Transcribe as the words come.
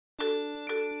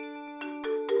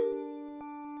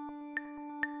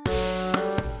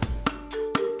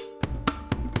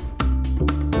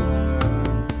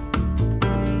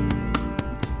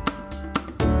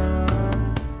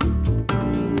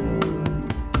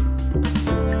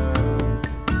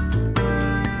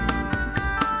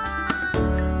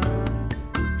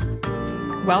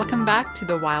Welcome back to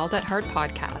the Wild at Heart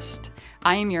podcast.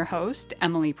 I am your host,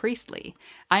 Emily Priestley.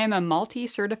 I am a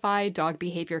multi-certified dog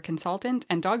behavior consultant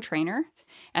and dog trainer,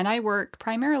 and I work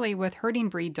primarily with herding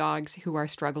breed dogs who are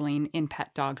struggling in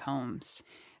pet dog homes.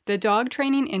 The dog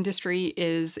training industry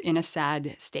is in a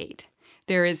sad state.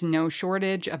 There is no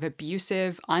shortage of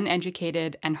abusive,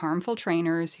 uneducated, and harmful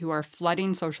trainers who are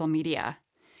flooding social media.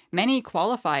 Many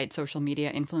qualified social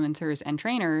media influencers and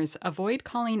trainers avoid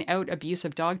calling out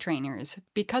abusive dog trainers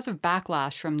because of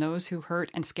backlash from those who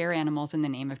hurt and scare animals in the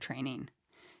name of training.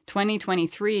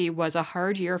 2023 was a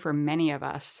hard year for many of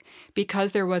us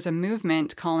because there was a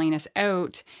movement calling us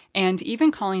out and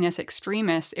even calling us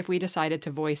extremists if we decided to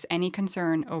voice any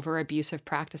concern over abusive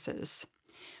practices.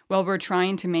 While we're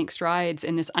trying to make strides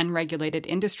in this unregulated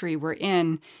industry we're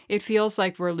in, it feels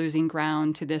like we're losing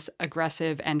ground to this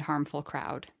aggressive and harmful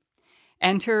crowd.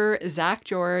 Enter Zach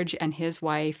George and his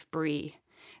wife, Bree.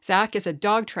 Zach is a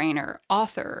dog trainer,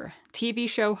 author, TV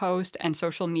show host, and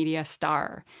social media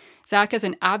star. Zach is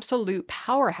an absolute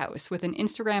powerhouse with an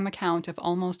Instagram account of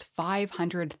almost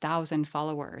 500,000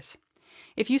 followers.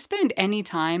 If you spend any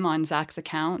time on Zach's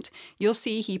account, you'll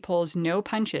see he pulls no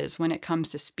punches when it comes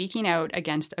to speaking out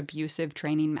against abusive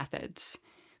training methods.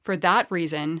 For that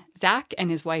reason, Zach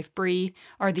and his wife Bree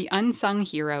are the unsung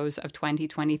heroes of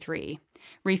 2023.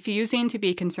 Refusing to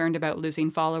be concerned about losing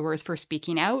followers for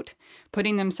speaking out,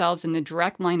 putting themselves in the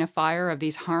direct line of fire of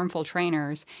these harmful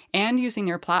trainers, and using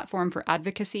their platform for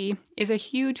advocacy is a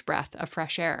huge breath of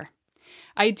fresh air.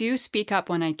 I do speak up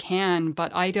when I can,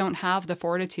 but I don't have the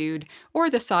fortitude or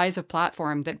the size of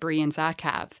platform that Bree and Zach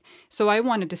have. So I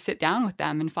wanted to sit down with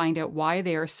them and find out why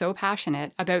they are so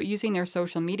passionate about using their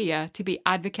social media to be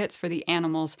advocates for the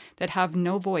animals that have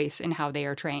no voice in how they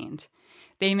are trained.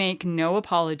 They make no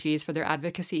apologies for their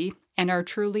advocacy and are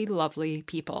truly lovely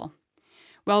people.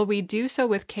 While we do so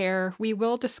with care, we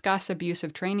will discuss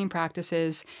abusive training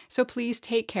practices, so please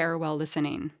take care while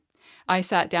listening. I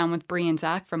sat down with Bree and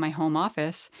Zach from my home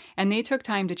office, and they took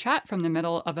time to chat from the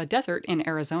middle of a desert in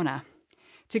Arizona.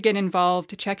 To get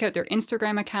involved, check out their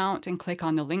Instagram account and click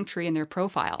on the link tree in their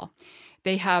profile.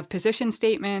 They have position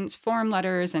statements, form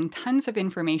letters, and tons of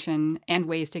information and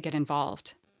ways to get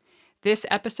involved. This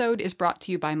episode is brought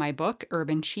to you by my book,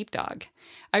 Urban Sheepdog.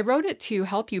 I wrote it to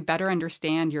help you better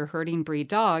understand your herding breed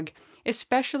dog,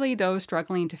 especially those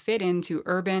struggling to fit into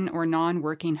urban or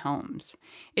non-working homes.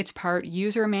 It's part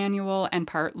user manual and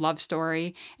part love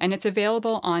story, and it's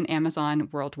available on Amazon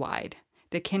worldwide.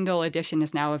 The Kindle edition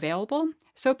is now available,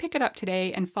 so pick it up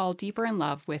today and fall deeper in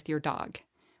love with your dog.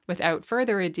 Without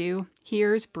further ado,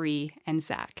 here's Bree and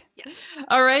Zach. Yes.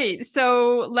 All right,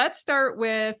 so let's start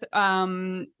with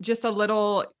just a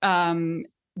little we're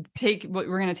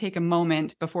going to take a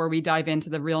moment before we dive into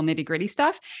the real nitty-gritty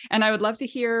stuff. And I would love to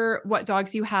hear what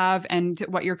dogs you have and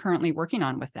what you're currently working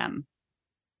on with them.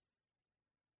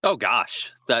 Oh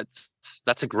gosh, that's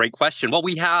a great question. Well,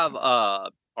 we have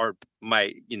our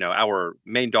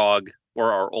main dog,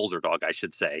 or our older dog, I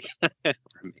should say, our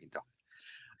main dog.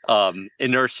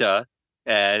 Inertia,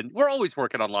 and we're always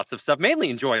working on lots of stuff, mainly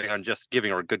enjoying on just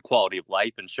giving her a good quality of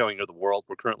life and showing her the world.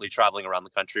 We're currently traveling around the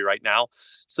country right now,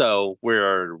 so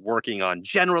we're working on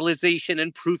generalization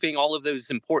and proofing all of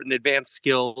those important advanced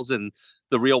skills in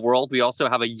the real world. We also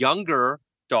have a younger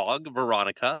dog,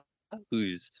 Veronica,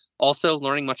 who's also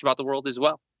learning much about the world as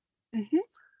well. Mm-hmm.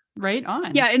 Right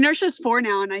on. Yeah, Inertia's 4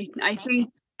 now, and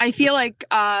I feel like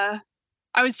I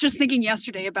was just thinking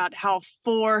yesterday about how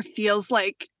 4 feels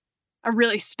like a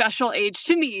really special age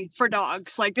to me for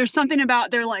dogs. Like there's something about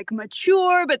they're like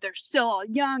mature, but they're still all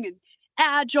young and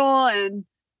agile. And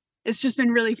it's just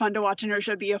been really fun to watch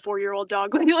Inertia be a 4-year-old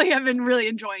dog lately. I've been really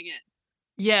enjoying it.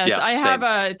 Yes, yeah, I same. have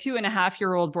a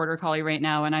 2.5-year-old border collie right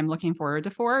now, and I'm looking forward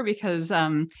to 4 because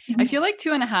I feel like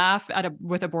 2.5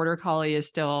 with a border collie is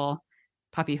still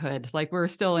puppyhood. Like we're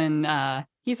still in,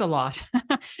 he's a lot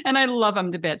and I love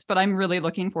him to bits, but I'm really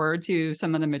looking forward to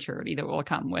some of the maturity that will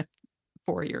come with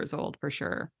 4 years old for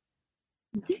sure.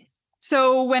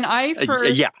 So when I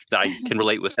first, I can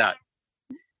relate with that.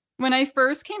 When I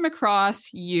first came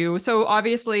across you, so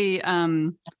obviously,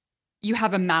 you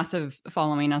have a massive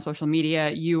following on social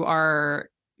media. You are,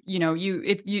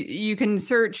 you can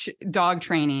search dog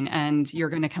training and you're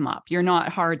going to come up. You're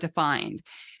not hard to find.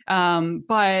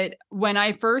 But when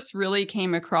I first really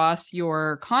came across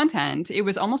your content, it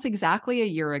was almost exactly a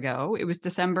year ago. It was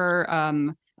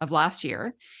December of last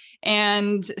year.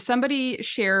 And somebody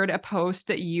shared a post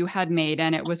that you had made,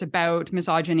 and it was about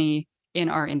misogyny in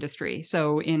our industry.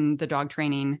 So in the dog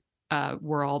training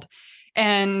world.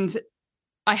 And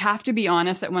I have to be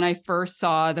honest that when I first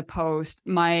saw the post,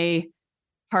 my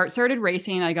heart started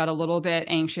racing. I got a little bit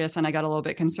anxious and I got a little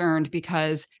bit concerned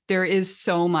because there is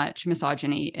so much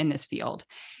misogyny in this field.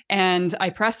 And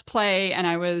I pressed play and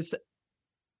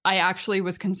I actually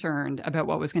was concerned about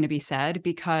what was going to be said,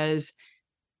 because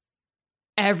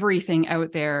everything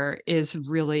out there is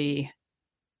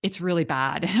it's really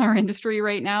bad in our industry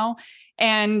right now.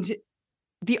 And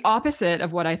the opposite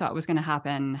of what I thought was going to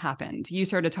happen happened. You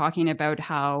started talking about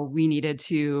how we needed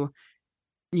to,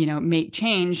 make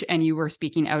change, and you were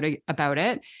speaking out about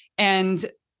it. And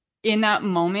in that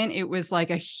moment, it was like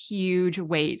a huge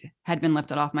weight had been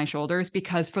lifted off my shoulders,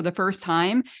 because for the first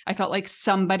time, I felt like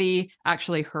somebody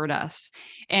actually heard us.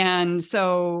 And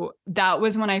so that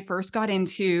was when I first got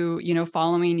into,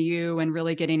 following you and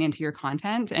really getting into your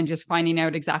content and just finding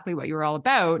out exactly what you were all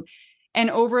about. And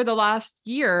over the last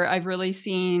year, I've really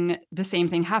seen the same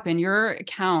thing happen. Your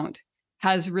account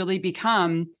has really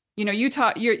become, you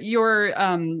taught your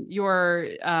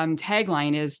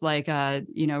tagline is like a,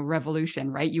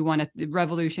 revolution, right? You want a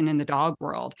revolution in the dog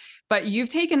world, but you've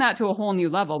taken that to a whole new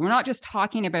level. We're not just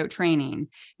talking about training.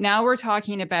 Now we're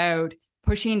talking about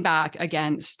pushing back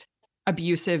against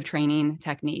abusive training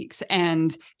techniques.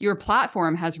 And your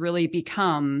platform has really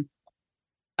become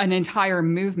an entire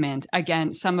movement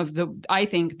against some of I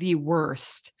think, the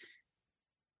worst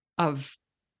of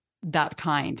that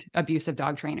kind, abusive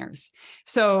dog trainers.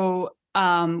 So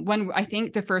when I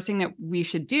think the first thing that we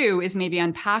should do is maybe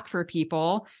unpack for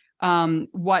people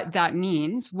what that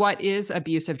means. What is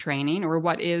abusive training, or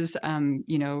what is,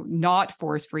 not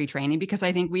force-free training? Because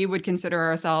I think we would consider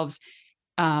ourselves,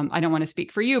 I don't want to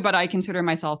speak for you, but I consider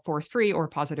myself force-free or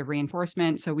positive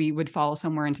reinforcement. So we would fall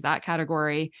somewhere into that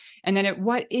category. And then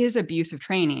what is abusive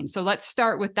training? So let's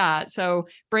start with that. So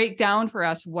break down for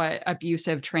us what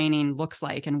abusive training looks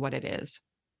like and what it is.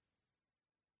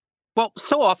 Well,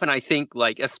 so often I think,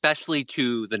 like, especially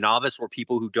to the novice or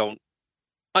people who don't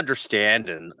understand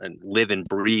and live and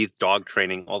breathe dog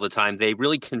training all the time, they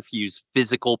really confuse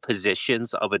physical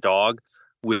positions of a dog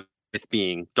with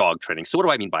being dog training. So what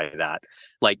do I mean by that?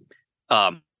 Like,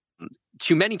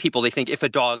 to many people, they think if a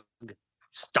dog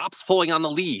stops pulling on the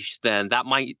leash, then that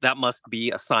must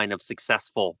be a sign of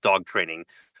successful dog training.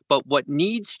 But what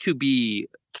needs to be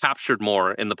captured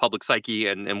more in the public psyche,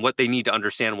 and what they need to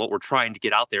understand, what we're trying to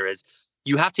get out there, is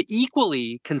you have to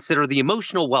equally consider the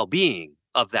emotional well-being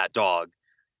of that dog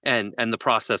and the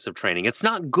process of training. It's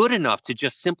not good enough to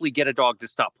just simply get a dog to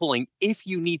stop pulling if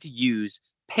you need to use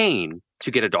pain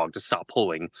to get a dog to stop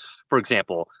pulling. For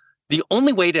example, the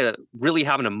only way to really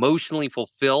have an emotionally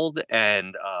fulfilled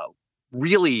and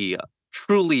really,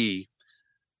 truly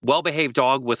well-behaved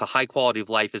dog with a high quality of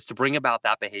life is to bring about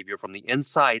that behavior from the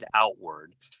inside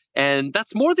outward. And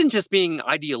that's more than just being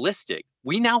idealistic.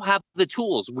 We now have the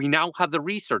tools, we now have the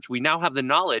research, we now have the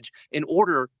knowledge in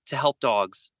order to help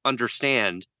dogs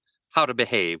understand how to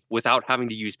behave without having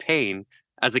to use pain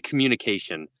as a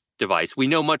communication device. We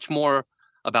know much more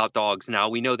about dogs now.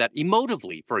 We know that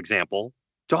emotively, for example,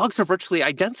 dogs are virtually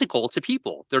identical to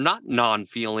people. They're not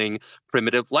non-feeling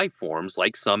primitive life forms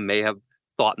like some may have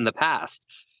thought in the past.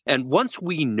 And once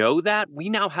we know that, we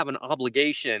now have an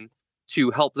obligation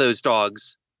to help those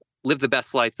dogs live the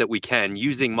best life that we can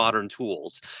using modern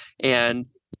tools. And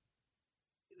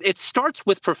it starts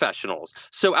with professionals.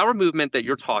 So our movement that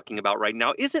you're talking about right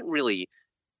now isn't really,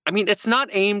 it's not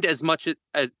aimed as much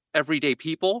as everyday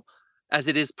people as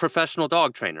it is professional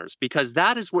dog trainers, because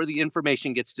that is where the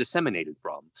information gets disseminated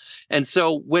from. And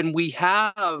so when we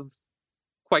have,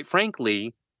 quite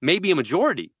frankly, maybe a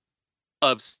majority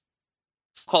of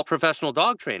called professional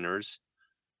dog trainers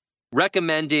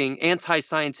recommending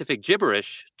anti-scientific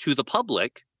gibberish to the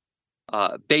public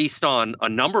based on a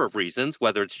number of reasons,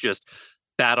 whether it's just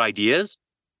bad ideas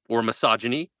or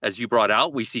misogyny, as you brought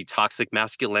out. We see toxic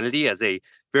masculinity as a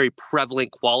very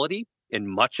prevalent quality in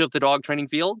much of the dog training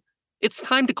field. It's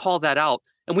time to call that out.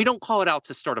 And we don't call it out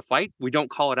to start a fight. We don't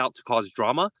call it out to cause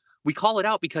drama. We call it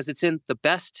out because it's in the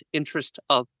best interest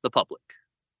of the public.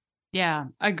 Yeah,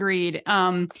 agreed.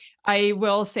 I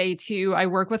will say too, I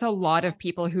work with a lot of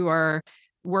people who are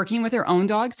working with their own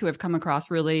dogs who have come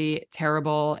across really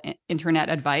terrible internet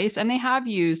advice, and they have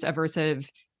used aversive,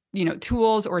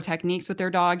 tools or techniques with their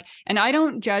dog. And I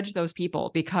don't judge those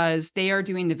people, because they are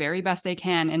doing the very best they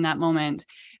can in that moment.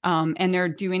 And they're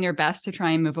doing their best to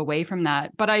try and move away from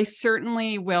that. But I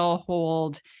certainly will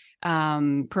hold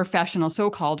professionals,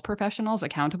 so-called professionals,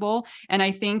 accountable. And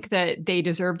I think that they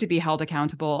deserve to be held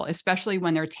accountable, especially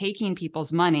when they're taking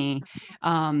people's money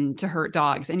to hurt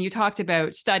dogs. And you talked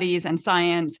about studies and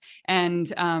science,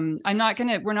 and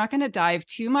we're not gonna dive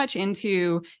too much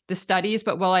into the studies,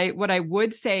 but what I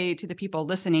would say to the people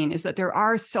listening is that there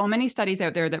are so many studies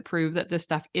out there that prove that this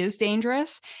stuff is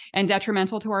dangerous and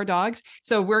detrimental to our dogs.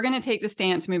 So we're going to take the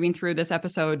stance moving through this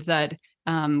episode that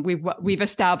we've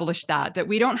established that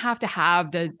we don't have to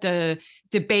have the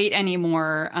debate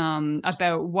anymore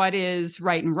about what is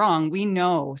right and wrong. We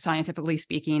know, scientifically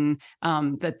speaking,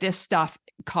 that this stuff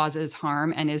causes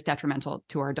harm and is detrimental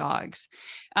to our dogs.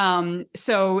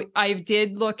 So I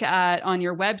did look at on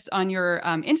your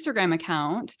Instagram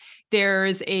account,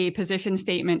 there's a position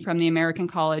statement from the American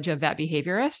College of Vet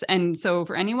Behaviorists. And so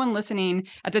for anyone listening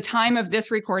at the time of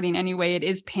this recording, anyway, it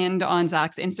is pinned on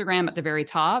Zach's Instagram at the very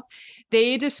top.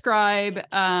 They describe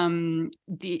the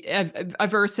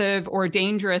aversive or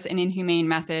dangerous and inhumane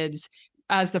methods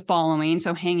as the following.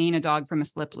 So hanging a dog from a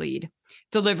slip lead,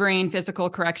 delivering physical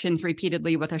corrections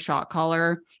repeatedly with a shock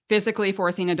collar, physically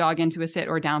forcing a dog into a sit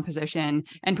or down position,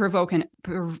 and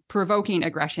provoking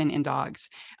aggression in dogs.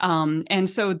 And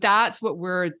so that's what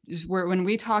we're when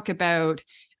we talk about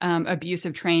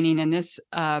abusive training in this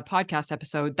podcast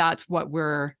episode, that's what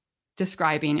we're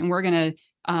describing. And we're going to,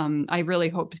 I really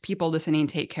hope people listening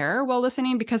take care while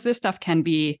listening, because this stuff can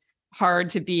be hard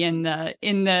to be in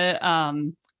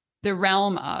the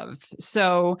realm of.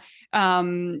 So,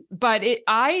 but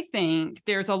I think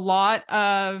there's a lot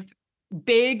of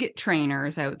big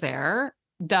trainers out there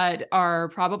that are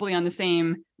probably on the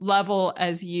same level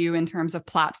as you in terms of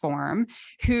platform,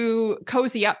 who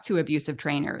cozy up to abusive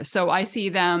trainers. So I see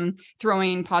them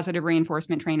throwing positive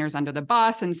reinforcement trainers under the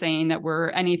bus and saying that we're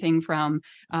anything from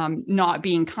not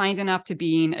being kind enough to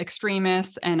being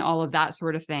extremists and all of that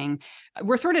sort of thing.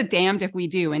 We're sort of damned if we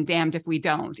do and damned if we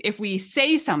don't. If we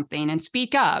say something and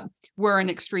speak up, we're an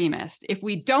extremist. If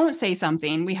we don't say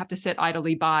something, we have to sit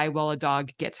idly by while a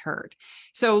dog gets hurt.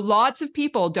 So lots of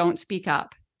people don't speak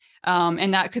up.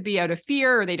 And that could be out of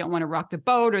fear, or they don't want to rock the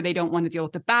boat, or they don't want to deal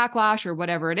with the backlash, or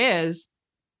whatever it is.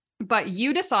 But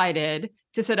you decided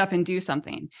to sit up and do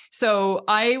something. So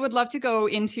I would love to go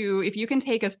into, if you can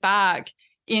take us back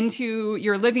into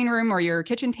your living room or your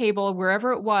kitchen table,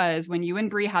 wherever it was when you and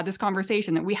Bree had this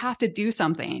conversation that we have to do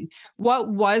something. What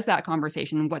was that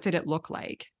conversation and what did it look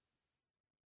like?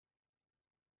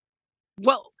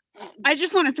 Well, I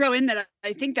just want to throw in that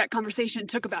I think that conversation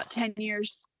took about 10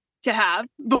 years to have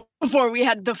before we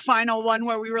had the final one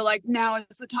where we were like, now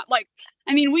is the time. Like,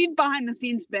 I mean, we've behind the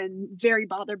scenes been very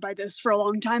bothered by this for a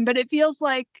long time, but it feels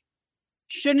like,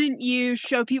 shouldn't you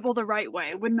show people the right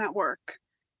way? Wouldn't that work?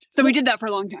 So we did that for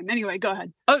a long time. Anyway, go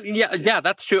ahead. Oh, yeah,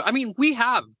 that's true. I mean, we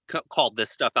have called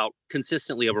this stuff out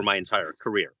consistently over my entire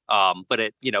career. But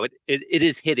it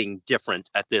is hitting different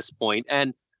at this point.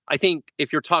 And I think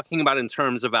if you're talking about in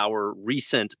terms of our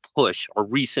recent push or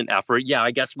recent effort, yeah,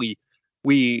 I guess we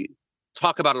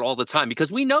talk about it all the time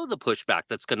because we know the pushback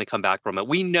that's going to come back from it.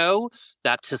 We know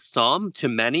that to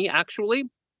many, actually,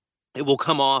 it will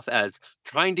come off as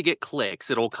trying to get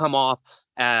clicks. It'll come off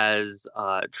as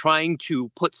trying to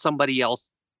put somebody else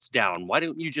down. Why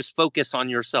don't you just focus on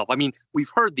yourself? I mean,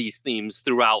 we've heard these themes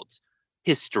throughout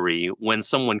history when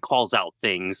someone calls out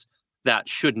things that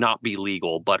should not be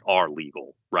legal but are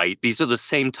legal, right? These are the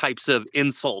same types of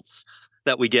insults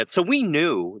that we get. So we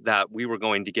knew that we were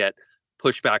going to get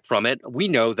pushback from it. We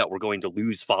know that we're going to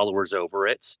lose followers over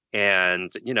it. And,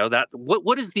 that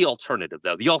what is the alternative,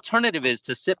 though? The alternative is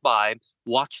to sit by,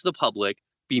 watch the public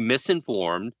be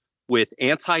misinformed with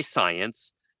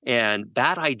anti-science and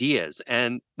bad ideas.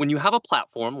 And when you have a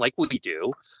platform like we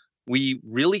do, we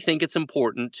really think it's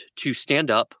important to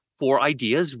stand up for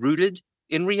ideas rooted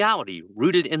in reality,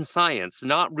 rooted in science,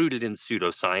 not rooted in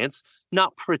pseudoscience,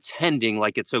 not pretending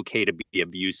like it's okay to be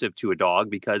abusive to a dog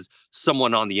because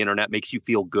someone on the internet makes you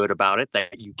feel good about it,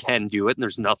 that you can do it and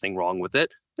there's nothing wrong with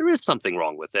it. There is something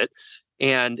wrong with it.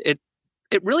 And it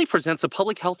really presents a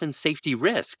public health and safety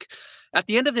risk. At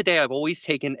the end of the day,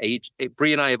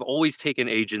 Bree and I have always taken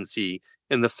agency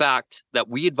in the fact that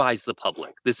we advise the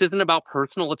public. This isn't about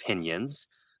personal opinions.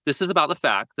 This is about the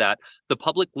fact that the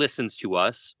public listens to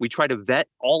us. We try to vet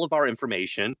all of our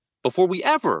information before we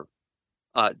ever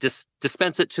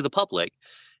dispense it to the public.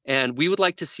 And we would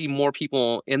like to see more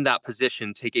people in that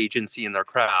position take agency in their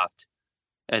craft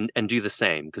and do the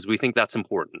same, because we think that's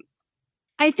important.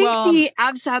 I think the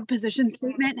ABSAB position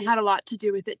statement had a lot to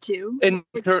do with it, too.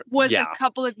 A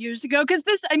couple of years ago. Because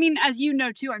this, I mean, as you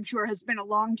know, too, I'm sure has been a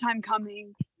long time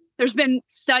coming. There's been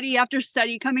study after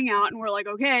study coming out, and we're like,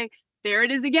 okay, there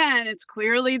it is again. It's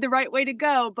clearly the right way to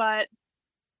go. But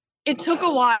it took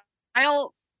a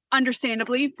while,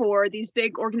 understandably, for these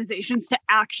big organizations to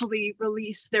actually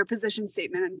release their position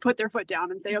statement and put their foot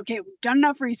down and say, okay, we've done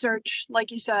enough research,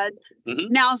 like you said,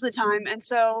 now's the time. And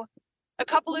so a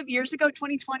couple of years ago,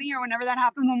 2020 or whenever that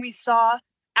happened, when we saw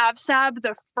ABSAB,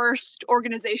 the first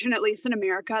organization, at least in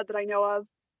America that I know of,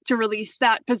 to release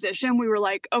that position, we were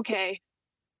like, okay,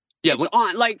 yeah, it's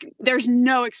on. Like, there's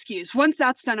no excuse. Once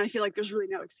that's done, I feel like there's really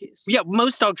no excuse. Yeah,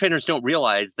 most dog trainers don't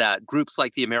realize that groups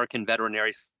like the American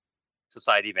Veterinary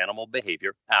Society of Animal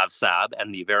Behavior, AVSAB,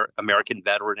 and the American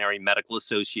Veterinary Medical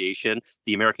Association,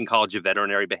 the American College of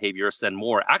Veterinary Behaviorists, and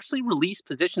more actually release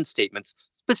position statements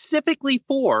specifically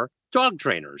for dog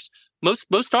trainers. Most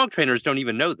dog trainers don't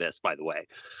even know this, by the way.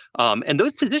 And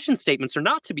those position statements are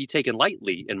not to be taken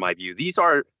lightly, in my view. These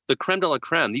are the creme de la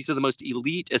creme. These are the most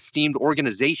elite, esteemed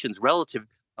organizations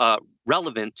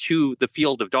relevant to the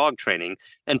field of dog training.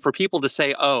 And for people to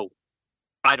say, oh,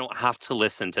 I don't have to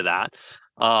listen to that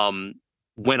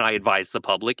when I advise the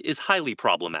public is highly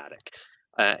problematic.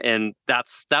 And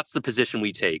that's the position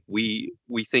we take. We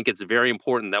think it's very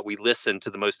important that we listen to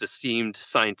the most esteemed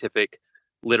scientific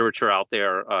literature out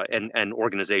there and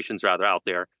organizations rather out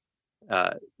there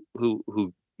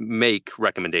who make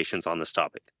recommendations on this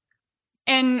topic.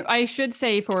 And I should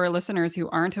say for listeners who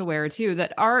aren't aware too,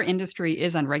 that our industry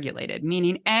is unregulated,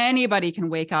 meaning anybody can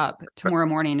wake up tomorrow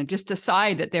morning and just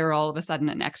decide that they're all of a sudden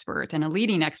an expert and a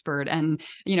leading expert and,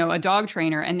 a dog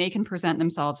trainer, and they can present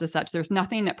themselves as such. There's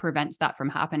nothing that prevents that from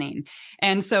happening.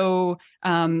 And so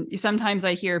sometimes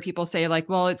I hear people say like,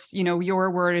 well, it's,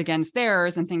 your word against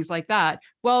theirs and things like that.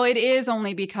 Well, it is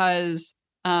only because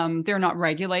they're not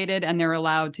regulated and they're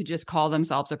allowed to just call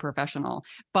themselves a professional.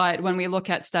 But when we look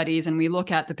at studies and we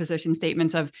look at the position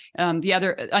statements of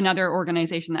another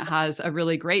organization that has a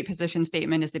really great position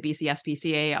statement is the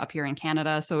BCSPCA up here in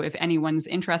Canada. So if anyone's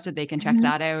interested, they can check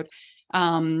that out.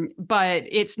 But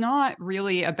it's not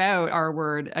really about our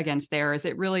word against theirs.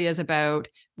 It really is about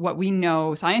what we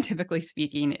know, scientifically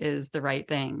speaking, is the right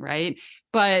thing, right?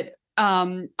 But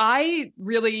I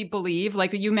really believe,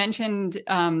 like you mentioned,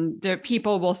 that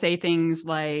people will say things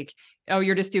like, oh,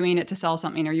 you're just doing it to sell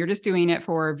something, or you're just doing it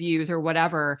for views or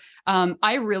whatever.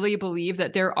 I really believe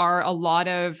that there are a lot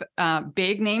of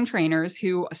big name trainers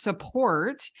who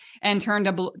support and turn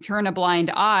a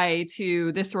blind eye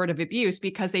to this sort of abuse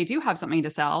because they do have something to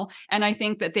sell. And I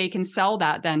think that they can sell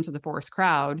that then to the forced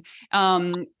crowd.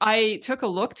 I took a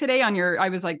look today I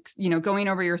was like, going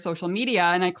over your social media,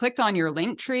 and I clicked on your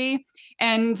link tree,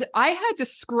 and I had to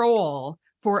scroll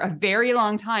for a very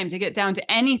long time to get down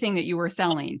to anything that you were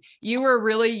selling. You were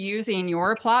really using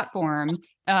your platform,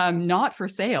 not for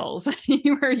sales.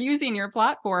 You were using your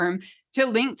platform to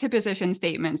link to position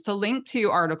statements, to link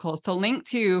to articles, to link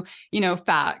to,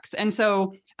 facts. And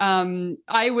so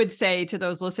I would say to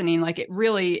those listening, like, it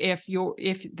really, if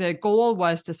the goal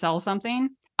was to sell something,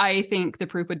 I think the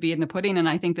proof would be in the pudding. And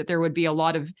I think that there would be a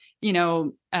lot of,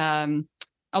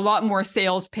 a lot more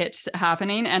sales pitch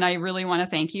happening. And I really want to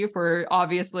thank you for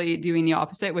obviously doing the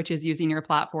opposite, which is using your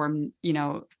platform,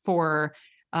 for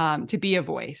to be a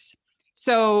voice.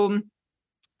 So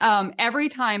every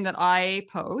time that I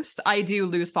post, I do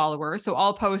lose followers. So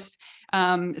I'll post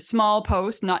small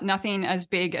posts, nothing as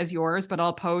big as yours, but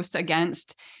I'll post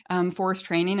against forced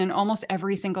training. And almost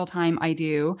every single time I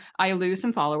do, I lose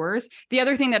some followers. The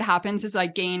other thing that happens is I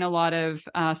gain a lot of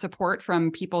support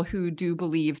from people who do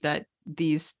believe that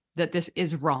this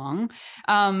is wrong.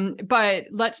 But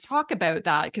let's talk about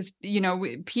that, because,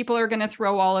 people are going to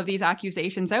throw all of these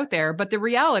accusations out there, but the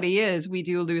reality is we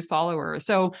do lose followers.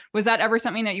 So was that ever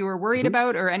something that you were worried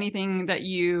about, or anything that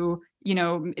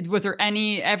was there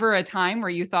ever a time where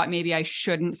you thought maybe I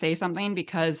shouldn't say something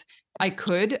because I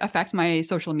could affect my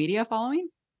social media following?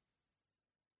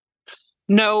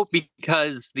 No,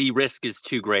 because the risk is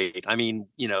too great. I mean,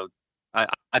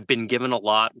 I've been given a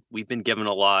lot. We've been given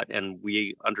a lot, and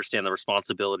we understand the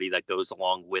responsibility that goes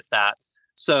along with that.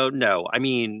 So, no, I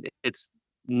mean, it's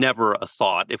never a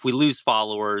thought. If we lose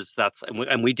followers,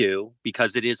 and we do,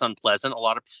 because it is unpleasant.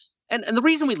 And the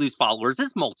reason we lose followers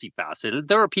is multifaceted.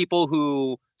 There are people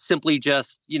who simply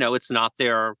just, it's not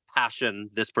their passion,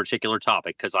 this particular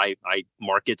topic, because I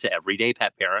market to everyday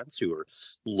pet parents who are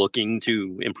looking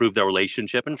to improve their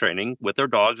relationship and training with their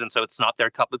dogs. And so it's not their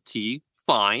cup of tea.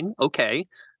 Fine. Okay.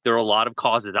 There are a lot of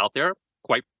causes out there,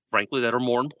 quite frankly, that are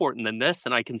more important than this.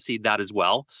 And I concede that as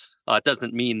well. It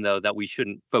doesn't mean, though, that we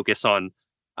shouldn't focus on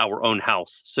our own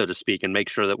house, so to speak, and make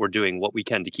sure that we're doing what we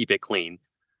can to keep it clean.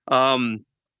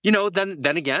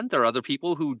 Then again, there are other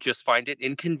people who just find it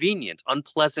inconvenient,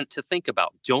 unpleasant to think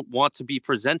about, don't want to be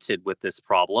presented with this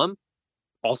problem.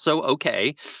 also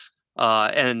okay.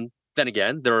 And then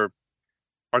again, there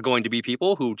are going to be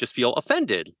people who just feel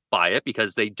offended by it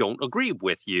because they don't agree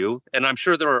with you. And I'm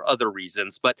sure there are other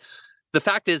reasons, but the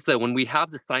fact is that when we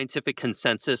have the scientific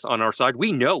consensus on our side,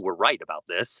 we know we're right about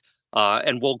this.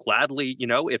 And we'll gladly,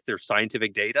 if there's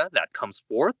scientific data that comes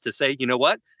forth to say, you know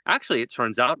what, actually, it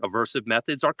turns out aversive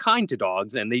methods are kind to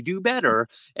dogs and they do better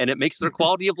and it makes their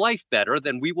quality of life better,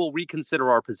 then we will reconsider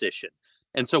our position.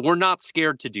 And so we're not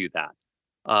scared to do that.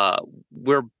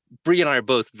 We're Bree and I are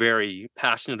both very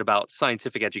passionate about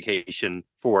scientific education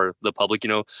for the public.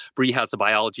 Bree has a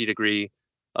biology degree,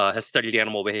 has studied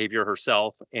animal behavior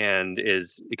herself, and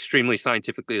is extremely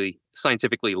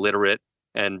scientifically literate,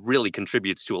 and really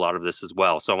contributes to a lot of this as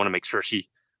well. So I want to make sure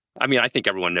I think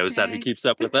everyone knows that who keeps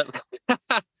up with it.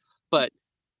 but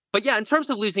yeah, in terms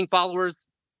of losing followers,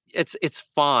 it's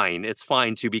fine. It's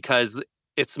fine too, because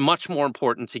it's much more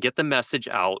important to get the message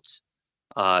out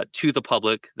to the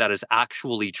public that is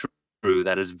actually true,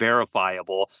 that is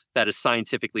verifiable, that is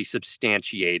scientifically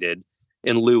substantiated,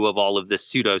 in lieu of all of this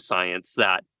pseudoscience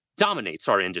that dominates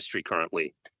our industry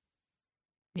currently.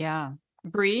 Yeah.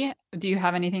 Bree, do you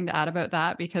have anything to add about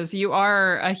that? Because you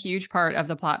are a huge part of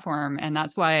the platform, and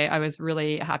that's why I was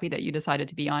really happy that you decided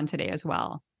to be on today as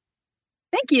well.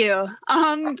 Thank you.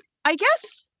 I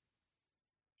guess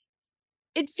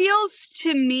it feels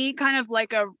to me kind of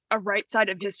like a right side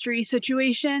of history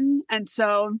situation. And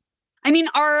so,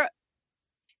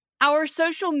 our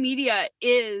social media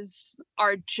is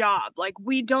our job. Like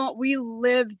we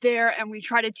live there and we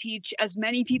try to teach as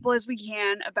many people as we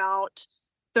can about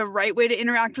the right way to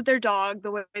interact with their dog,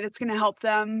 the way that's going to help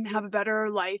them have a better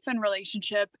life and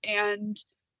relationship. And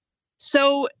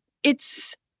so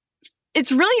it's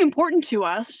really important to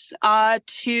us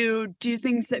to do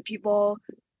things that people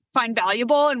find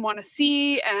valuable and want to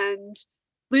see. And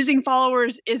losing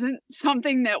followers isn't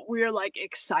something that we're like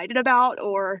excited about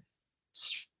or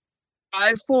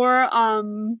strive for.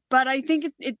 But I think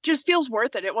it just feels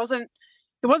worth it. It wasn't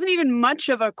even much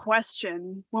of a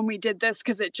question when we did this,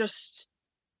 because it just,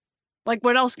 like,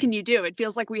 what else can you do? It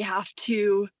feels like we have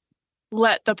to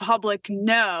let the public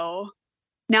know,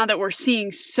 now that we're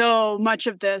seeing so much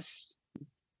of this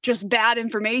just bad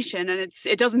information, and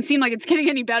it doesn't seem like it's getting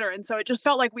any better. And so it just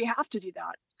felt like we have to do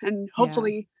that. And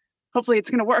hopefully it's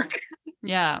going to work.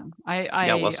 Yeah,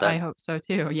 well said. I hope so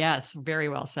too. Yes, very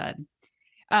well said.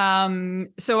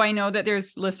 So I know that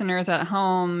there's listeners at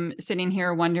home sitting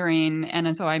here wondering,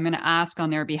 and so I'm going to ask on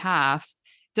their behalf,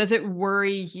 does it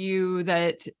worry you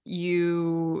that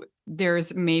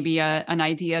there's maybe an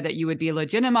idea that you would be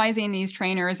legitimizing these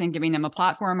trainers and giving them a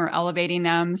platform or elevating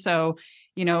them? So,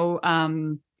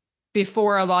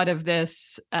 before a lot of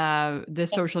this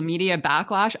social media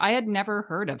backlash, I had never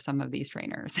heard of some of these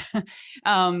trainers.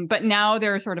 But now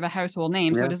they're sort of a household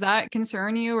name. So does that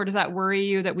concern you, or does that worry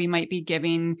you that we might be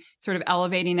sort of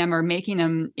elevating them or making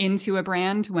them into a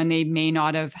brand when they may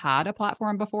not have had a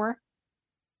platform before?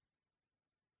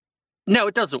 No,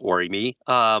 it doesn't worry me.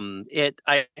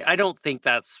 I don't think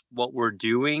that's what we're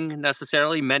doing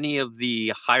necessarily. Many of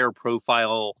the higher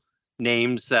profile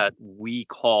names that we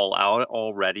call out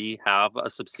already have a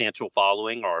substantial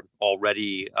following, or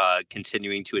already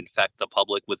continuing to infect the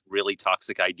public with really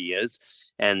toxic ideas.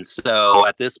 And so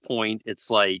at this point, it's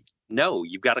like, no,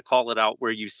 you've got to call it out where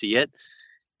you see it.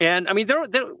 And I mean,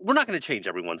 we're not going to change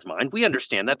everyone's mind. We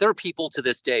understand that there are people to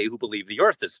this day who believe the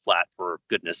earth is flat, for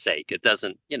goodness sake. It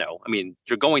doesn't,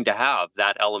 you're going to have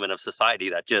that element of society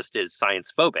that just is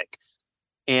science phobic.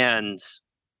 And,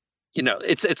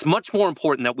 it's much more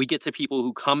important that we get to people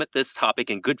who come at this topic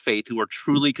in good faith, who are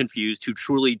truly confused, who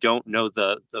truly don't know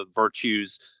the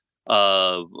virtues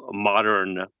of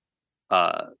modern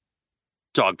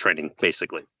dog training,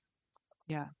 basically.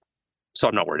 Yeah. So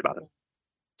I'm not worried about it.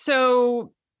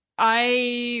 So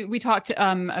we talked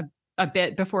a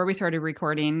bit before we started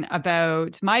recording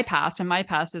about my past, and my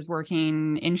past is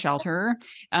working in shelter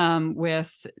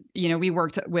with, we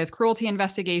worked with cruelty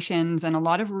investigations and a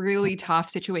lot of really tough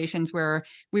situations where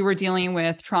we were dealing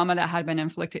with trauma that had been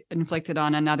inflicted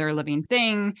on another living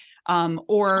thing,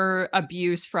 or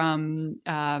abuse from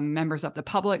members of the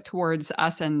public towards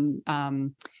us and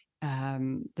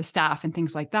the staff and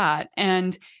things like that.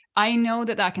 And I know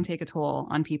that can take a toll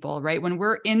on people, right? When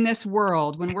we're in this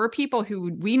world, when we're people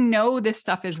who we know this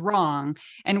stuff is wrong,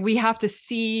 and we have to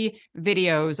see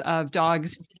videos of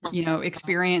dogs,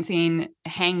 experiencing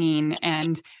hanging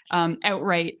and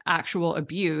outright actual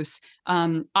abuse.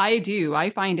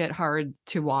 I find it hard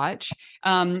to watch.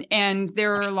 And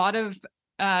there are a lot of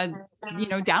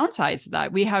downsides to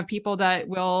that. We have people that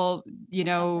will,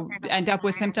 end up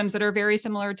with symptoms that are very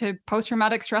similar to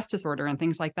post-traumatic stress disorder and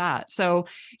things like that. So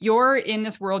you're in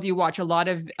this world, you watch a lot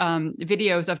of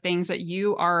videos of things that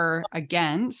you are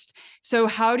against. So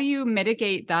how do you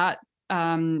mitigate that,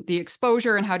 the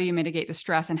exposure, and how do you mitigate the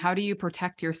stress, and how do you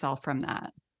protect yourself from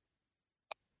that?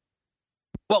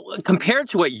 Well, compared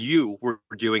to what you were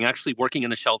doing, actually working in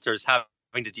the shelters,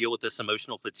 having to deal with this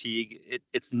emotional fatigue,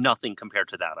 it's nothing compared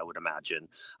to that, I would imagine.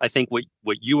 I think what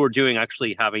you were doing,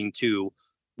 actually having to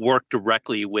work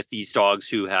directly with these dogs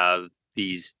who have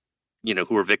these,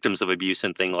 who are victims of abuse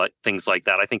and things like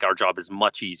that, I think our job is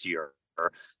much easier,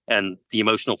 and the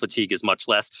emotional fatigue is much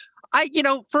less.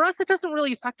 For us, it doesn't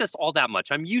really affect us all that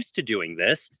much. I'm used to doing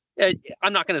this.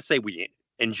 I'm not going to say we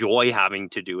enjoy having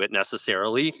to do it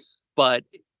necessarily, but,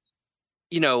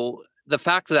 the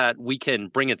fact that we can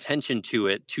bring attention to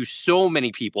it to so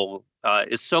many people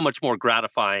is so much more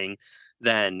gratifying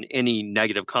than any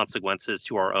negative consequences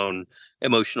to our own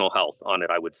emotional health on it,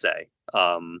 I would say.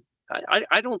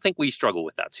 I don't think we struggle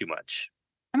with that too much.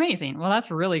 Amazing. Well,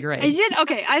 that's really great. I did.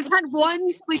 Okay. I've had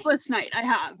one sleepless night. I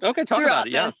have. Okay. Talk about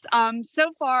it. Yeah.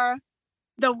 So far,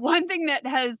 the one thing that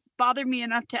has bothered me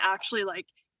enough to actually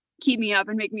keep me up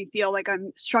and make me feel like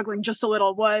I'm struggling just a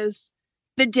little was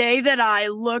the day that I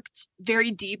looked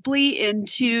very deeply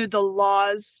into the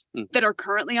laws that are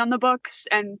currently on the books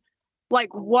and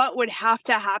what would have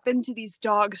to happen to these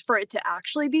dogs for it to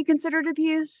actually be considered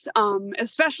abuse,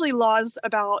 especially laws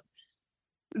about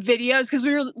videos, because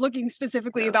we were looking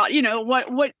specifically about,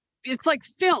 what it's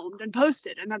filmed and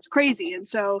posted, and that's crazy. And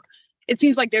so it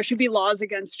seems like there should be laws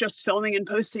against just filming and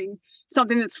posting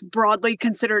something that's broadly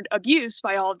considered abuse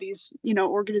by all of these,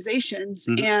 organizations.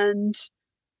 Mm-hmm. And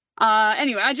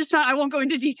anyway, I won't go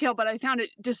into detail, but I found it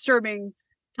disturbing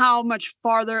how much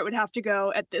farther it would have to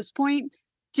go at this point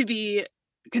to be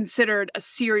considered a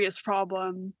serious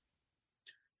problem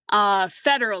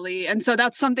federally. And so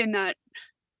that's something that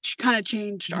kind of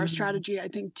changed our strategy, I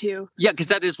think, too. Yeah, because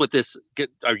that is what this...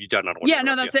 Are you done? Yeah,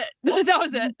 no, that's it. That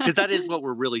was it. Because that is what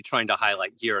we're really trying to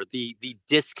highlight here, the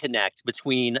disconnect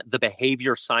between the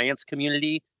behavior science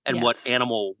community and what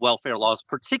animal welfare laws,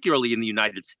 particularly in the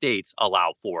United States,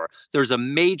 allow for. There's a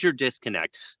major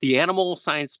disconnect. The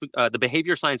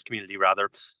behavior science community,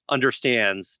 rather,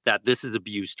 understands that this is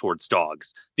abuse towards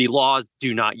dogs. The laws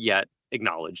do not yet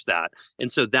acknowledge that.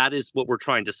 And so that is what we're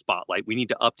trying to spotlight. We need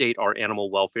to update our animal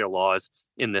welfare laws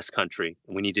in this country,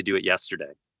 and we need to do it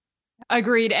yesterday.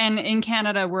 Agreed. And in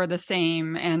Canada, we're the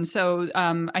same. And so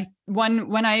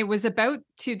when I was about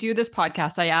to do this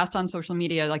podcast, I asked on social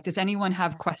media, does anyone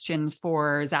have questions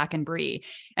for Zach and Bree?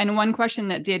 And one question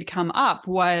that did come up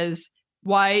was,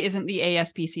 why isn't the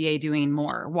ASPCA doing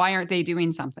more? Why aren't they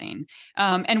doing something?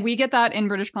 And we get that in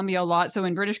British Columbia a lot. So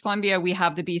in British Columbia, we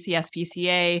have the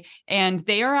BCSPCA, and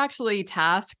they are actually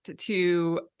tasked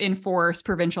to enforce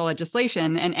provincial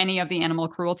legislation and any of the animal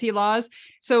cruelty laws.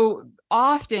 So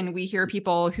often we hear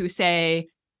people who say,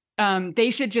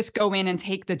 they should just go in and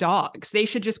take the dogs. They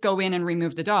should just go in and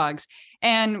remove the dogs.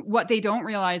 And what they don't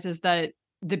realize is that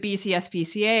the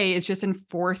BCSPCA is just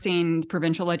enforcing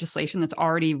provincial legislation that's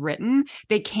already written.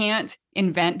 They can't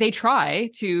invent, they try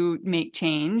to make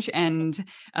change, and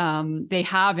they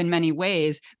have in many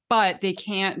ways, but they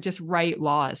can't just write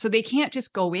laws. So they can't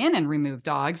just go in and remove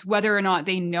dogs, whether or not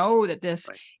they know that this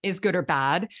is good or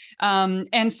bad.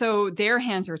 And so their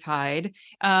hands are tied.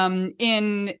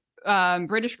 In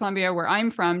British Columbia, where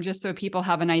I'm from, just so people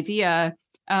have an idea,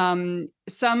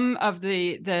 some of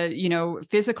the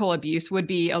physical abuse would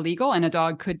be illegal, and a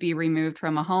dog could be removed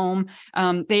from a home.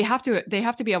 They have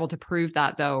to be able to prove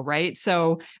that, though, right?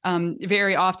 So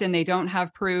very often they don't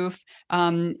have proof.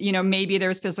 Maybe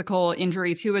there's physical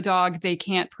injury to a dog. They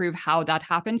can't prove how that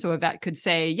happened. So a vet could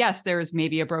say, yes, there's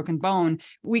maybe a broken bone.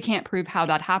 We can't prove how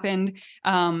that happened.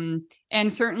 And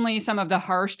certainly some of the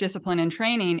harsh discipline and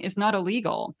training is not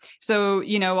illegal. So,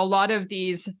 a lot of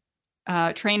these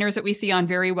trainers that we see on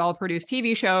very well-produced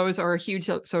TV shows or huge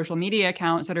social media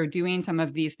accounts that are doing some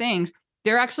of these things,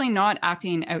 they're actually not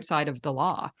acting outside of the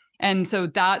law. And so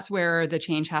that's where the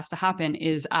change has to happen,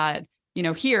 is at,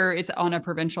 here it's on a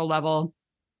provincial level.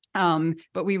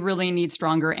 But we really need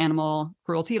stronger animal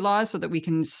cruelty laws so that we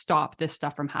can stop this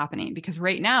stuff from happening. Because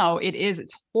right now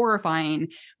it's horrifying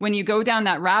when you go down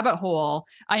that rabbit hole.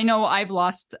 I know I've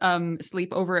lost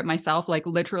sleep over it myself,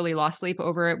 literally lost sleep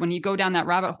over it. When you go down that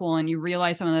rabbit hole and you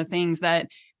realize some of the things that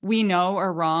we know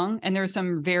are wrong, and there's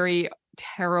some very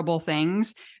terrible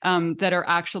things that are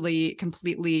actually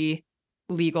completely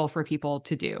legal for people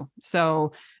to do.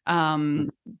 So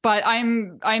But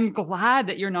I'm glad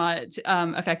that you're not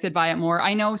affected by it more.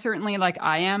 I know certainly like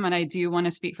I am, and I do want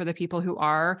to speak for the people who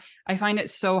are. I find it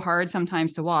so hard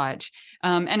sometimes to watch.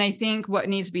 And I think what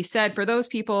needs to be said for those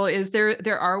people is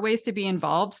there are ways to be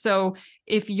involved. So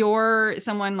if you're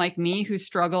someone like me who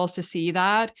struggles to see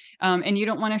that, and you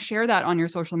don't want to share that on your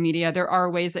social media, there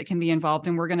are ways that can be involved.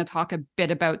 And we're going to talk a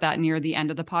bit about that near the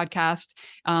end of the podcast.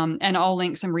 And I'll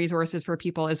link some resources for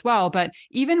people as well. But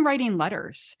even writing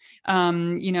letters,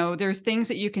 there's things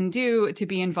that you can do to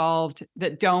be involved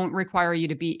that don't require you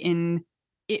to be in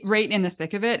it right in the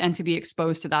thick of it and to be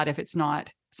exposed to that if it's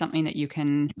not something that you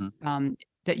can,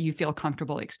 that you feel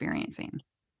comfortable experiencing.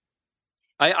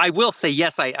 I will say,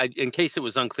 yes, I in case it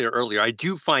was unclear earlier, I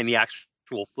do find the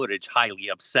actual footage highly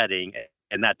upsetting,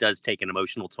 and that does take an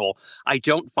emotional toll. I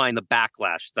don't find the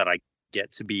backlash that I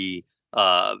get to be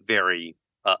very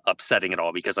upsetting at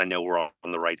all, because I know we're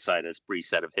on the right side, as Bree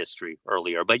said, of history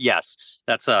earlier. But yes,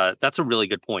 that's a really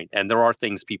good point. And there are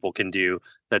things people can do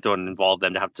that don't involve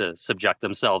them to have to subject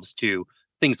themselves to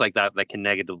things like that can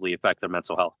negatively affect their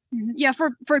mental health. Yeah,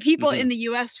 for people in the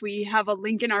US, we have a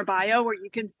link in our bio where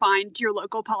you can find your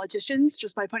local politicians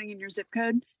just by putting in your zip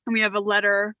code. And we have a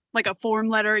letter, like a form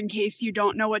letter, in case you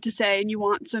don't know what to say and you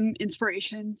want some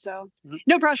inspiration. So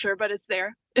no pressure, but it's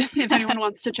there if anyone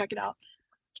wants to check it out.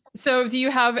 So do you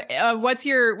have, what's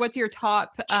your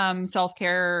top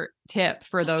self-care tip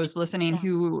for those listening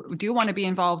who do want to be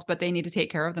involved, but they need to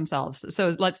take care of themselves?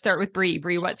 So let's start with Bree.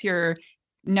 Bree, what's your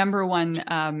number one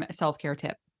self-care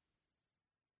tip?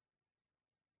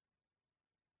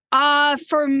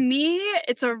 For me,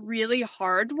 it's a really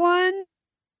hard one,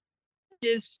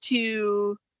 is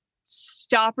to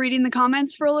stop reading the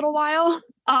comments for a little while,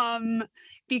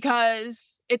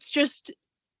 because it's just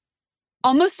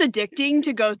almost addicting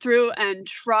to go through and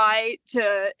try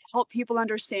to help people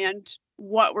understand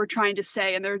what we're trying to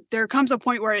say. And there comes a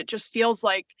point where it just feels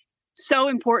like so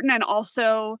important and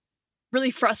also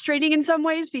really frustrating in some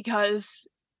ways, because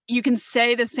you can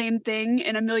say the same thing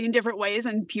in a million different ways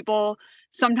and people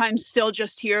sometimes still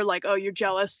just hear like, oh, you're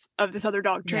jealous of this other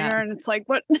dog trainer. Yeah. And it's like,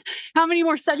 what, how many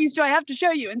more studies do I have to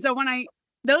show you? And so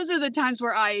those are the times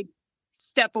where I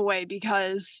step away,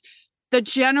 because the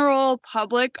general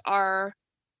public are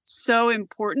so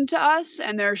important to us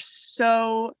and they're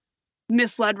so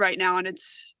misled right now. And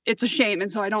it's a shame. And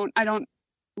so I don't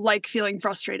like feeling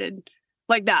frustrated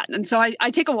like that. And so I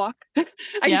take a walk.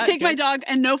 I take my dog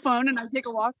and no phone, and I take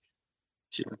a walk.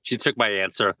 She took my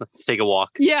answer. Take a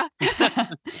walk. Yeah.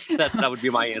 that would be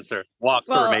my answer.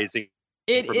 Walks are amazing.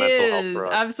 It is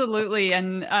absolutely.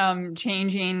 And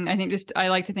changing, I think I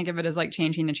like to think of it as like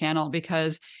changing the channel,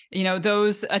 because,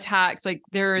 those attacks, like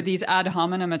there are these ad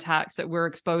hominem attacks that we're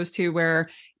exposed to where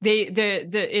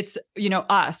it's,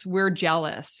 us, we're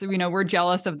jealous, we're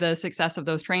jealous of the success of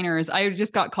those trainers. I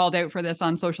just got called out for this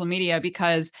on social media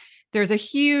because there's a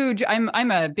huge,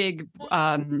 I'm a big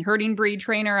herding breed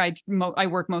trainer. I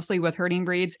work mostly with herding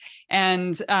breeds.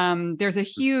 And there's a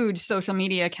huge social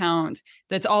media account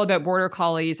that's all about border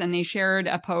collies. And they shared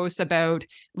a post about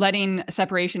letting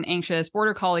separation anxious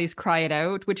border collies cry it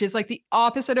out, which is like the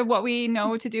opposite of what we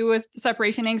know to do with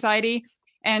separation anxiety.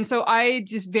 And so I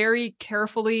just very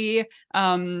carefully,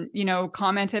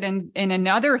 commented in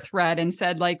another thread and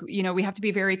said, like, we have to be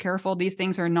very careful. These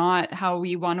things are not how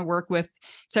we want to work with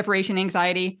separation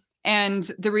anxiety. And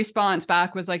the response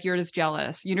back was like, you're just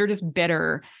jealous. You're just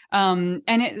bitter. And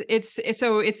it's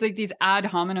like these ad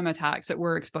hominem attacks that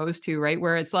we're exposed to, right?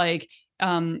 Where it's like,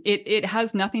 it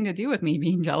has nothing to do with me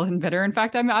being jealous and bitter. In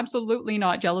fact, I'm absolutely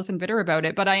not jealous and bitter about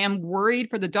it, but I am worried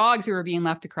for the dogs who are being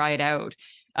left to cry it out.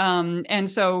 And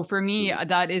so for me,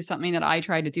 that is something that I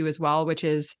try to do as well, which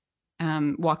is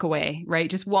walk away, right?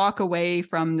 Just walk away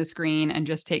from the screen and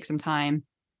just take some time.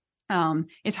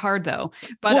 It's hard though,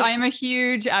 but I'm a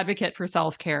huge advocate for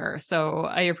self-care. So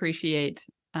I appreciate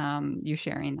you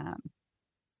sharing that.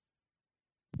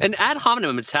 And ad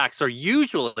hominem attacks are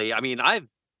usually,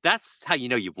 that's how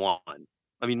you've won.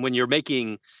 I mean, when you're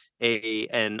making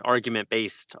an argument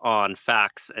based on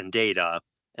facts and data,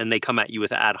 and they come at you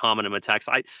with ad hominem attacks,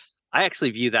 I actually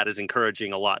view that as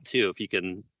encouraging a lot too, if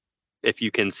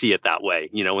you can see it that way,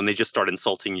 when they just start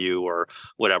insulting you or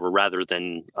whatever, rather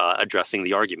than addressing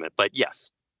the argument. But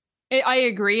yes. I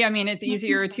agree. I mean, it's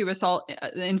easier to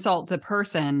insult the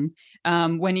person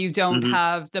when you don't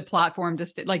have the platform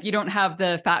to you don't have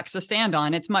the facts to stand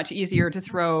on. It's much easier to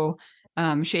throw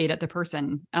shade at the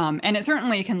person. And it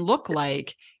certainly can look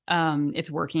like it's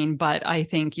working, but I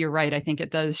think you're right. I think it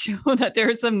does show that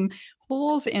there's some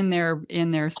holes in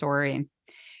their story.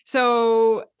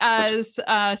 So as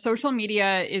social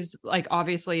media is like,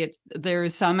 obviously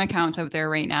there's some accounts out there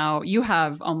right now. You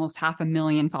have almost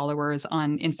 500,000 followers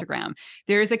on Instagram.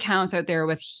 There's accounts out there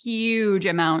with huge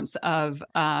amounts of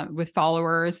with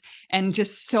followers and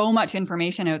just so much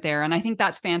information out there. And I think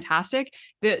that's fantastic.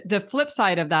 The flip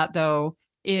side of that, though,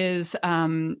 is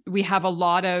we have a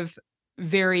lot of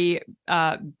very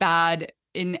bad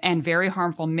and very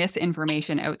harmful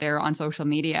misinformation out there on social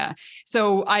media.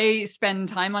 So I spend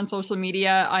time on social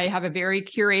media. I have a very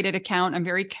curated account. I'm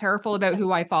very careful about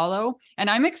who I follow, and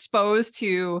I'm exposed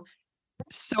to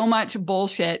so much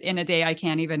bullshit in a day I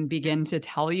can't even begin to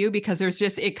tell you, because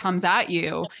it comes at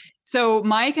you. So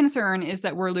my concern is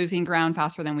that we're losing ground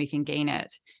faster than we can gain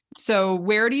it. So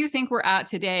where do you think we're at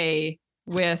today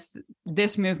with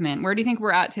this movement? Where do you think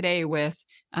we're at today with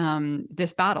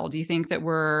this battle? Do you think that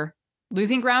we're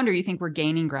losing ground, or do you think we're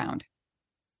gaining ground?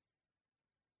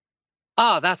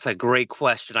 That's a great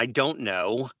question. I don't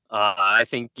know. I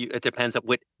think it depends on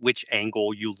which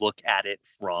angle you look at it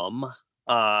from.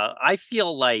 I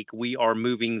feel like we are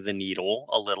moving the needle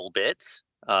a little bit,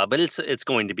 but it's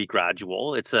going to be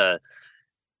gradual.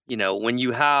 When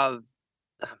you have,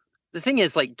 the thing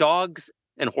is, like, dogs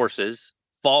and horses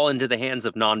fall into the hands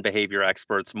of non-behavior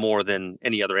experts more than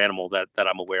any other animal that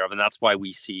I'm aware of, and that's why we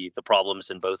see the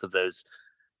problems in both of those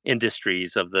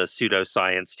industries of the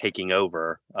pseudoscience taking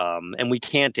over. And we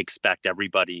can't expect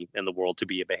everybody in the world to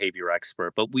be a behavior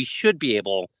expert, but we should be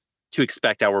able to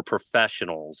expect our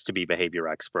professionals to be behavior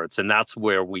experts. And that's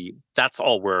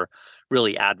all we're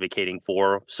really advocating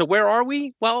for. So where are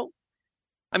we? Well,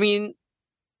 I mean,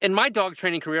 in my dog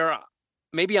training career,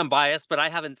 maybe I'm biased, but I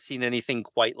haven't seen anything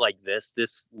quite like this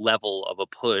level of a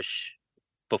push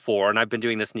before. And I've been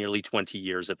doing this nearly 20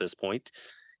 years at this point.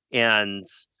 And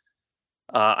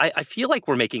I feel like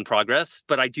we're making progress,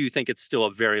 but I do think it's still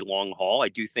a very long haul. I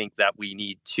do think that we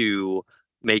need to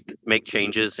make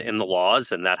changes in the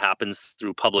laws, and that happens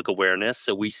through public awareness.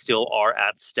 So we still are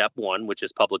at step one, which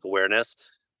is public awareness.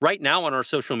 Right now on our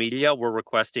social media, we're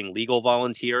requesting legal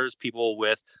volunteers, people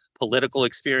with political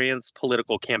experience,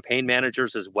 political campaign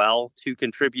managers as well, to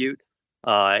contribute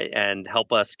and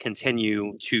help us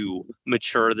continue to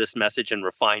mature this message and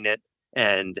refine it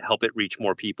and help it reach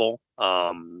more people.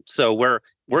 So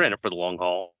we're in it for the long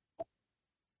haul.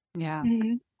 Yeah.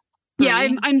 Mm-hmm. Yeah,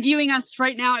 I'm viewing us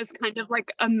right now as kind of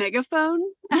like a megaphone.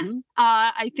 Mm-hmm.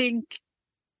 I think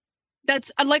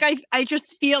that's like, I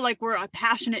just feel like we're a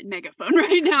passionate megaphone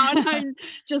right now. And I'm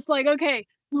just like, okay,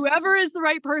 whoever is the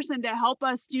right person to help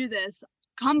us do this,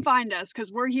 come find us,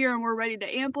 because we're here and we're ready to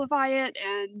amplify it.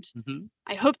 And mm-hmm.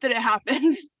 I hope that it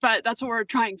happens, but that's what we're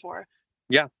trying for.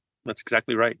 Yeah, that's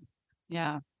exactly right.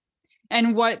 Yeah.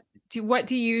 And what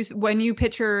do you, when you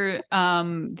picture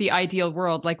the ideal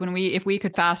world, like if we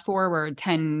could fast forward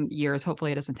 10 years,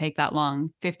 hopefully it doesn't take that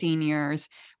long, 15 years,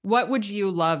 what would you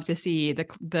love to see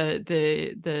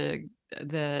the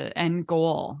end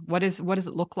goal? What does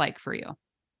it look like for you?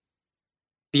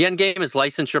 The end game is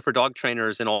licensure for dog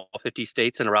trainers in all 50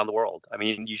 states and around the world. I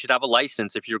mean, you should have a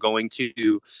license if you're going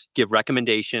to give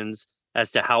recommendations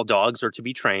as to how dogs are to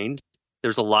be trained.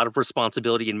 There's a lot of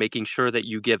responsibility in making sure that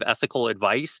you give ethical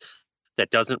advice that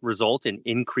doesn't result in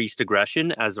increased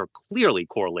aggression, as are clearly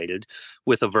correlated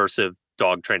with aversive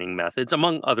dog training methods.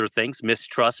 Among other things,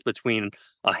 mistrust between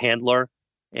a handler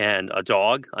and a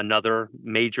dog, another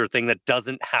major thing that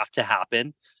doesn't have to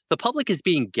happen. The public is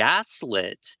being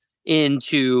gaslit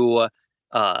into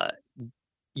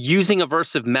using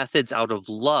aversive methods out of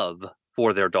love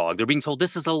for their dog. They're being told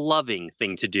this is a loving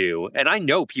thing to do. And I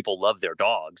know people love their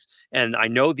dogs. And I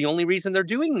know the only reason they're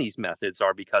doing these methods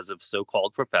are because of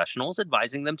so-called professionals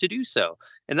advising them to do so.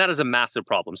 And that is a massive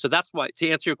problem. So that's why, to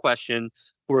answer your question,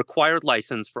 a required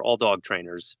license for all dog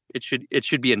trainers, it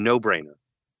should be a no-brainer.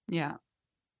 Yeah.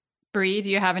 Bree,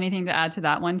 do you have anything to add to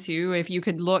that one too? If you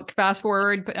could look fast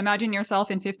forward, imagine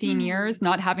yourself in 15 years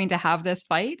not having to have this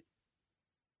fight.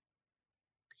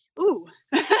 Ooh,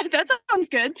 that sounds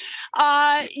good.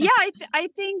 Yeah, I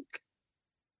think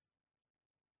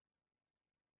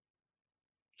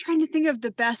trying to think of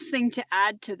the best thing to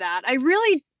add to that.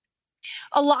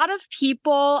 A lot of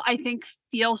people, I think,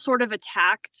 feel sort of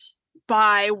attacked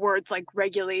by words like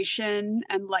regulation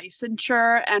and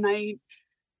licensure. And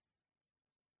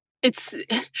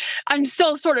I'm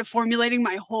still sort of formulating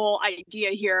my whole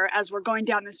idea here as we're going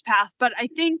down this path, but I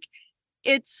think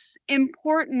it's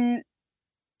important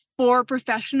for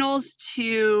professionals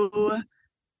to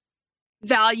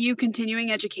value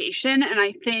continuing education. And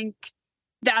I think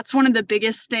that's one of the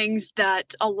biggest things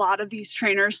that a lot of these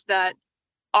trainers that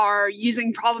are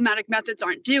using problematic methods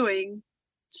aren't doing.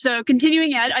 So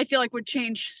continuing ed, I feel like would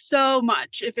change so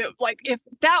much if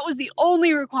that was the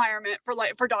only requirement for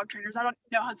dog trainers. I don't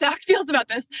know how Zach feels about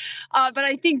this, but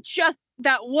I think just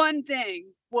that one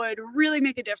thing would really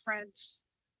make a difference.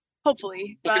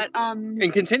 Hopefully, but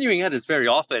and continuing ed is very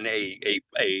often a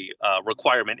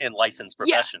requirement in licensed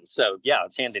professions. Yeah. So yeah,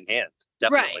 it's hand in hand,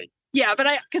 definitely. Right. Yeah, but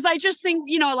I just think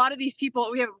a lot of these people.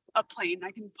 We have a plane.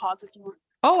 I can pause if you want.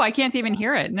 Oh, I can't even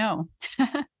hear it. No.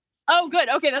 Oh, good.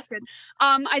 Okay, that's good.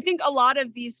 I think a lot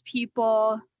of these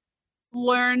people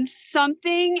learned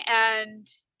something and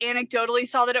anecdotally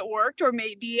saw that it worked, or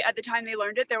maybe at the time they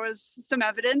learned it, there was some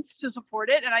evidence to support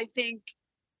it. And I think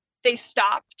they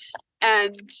stopped.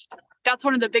 And that's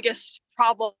one of the biggest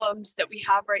problems that we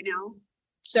have right now.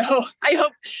 So I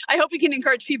hope we can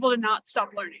encourage people to not stop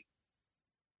learning.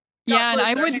 Yeah, and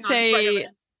I would say,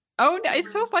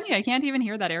 it's so funny. I can't even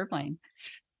hear that airplane.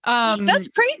 That's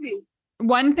crazy.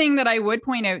 One thing that I would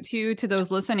point out to those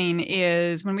listening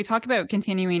is when we talk about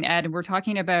continuing ed, we're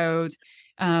talking about,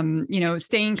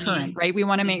 staying current, right? We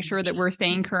want to make sure that we're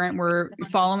staying current. We're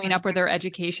following up with our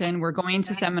education. We're going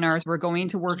to seminars. We're going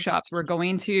to workshops. We're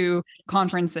going to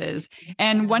conferences.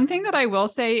 And one thing that I will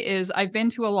say is I've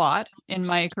been to a lot in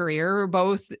my career,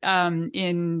 both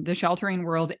in the sheltering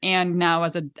world and now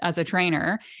as a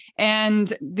trainer.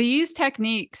 And these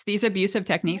techniques, these abusive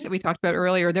techniques that we talked about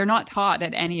earlier, they're not taught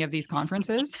at any of these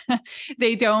conferences.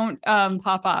 They don't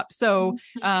pop up. So,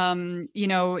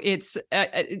 it's,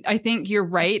 I think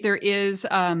you're right. There is,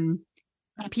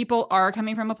 people are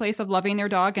coming from a place of loving their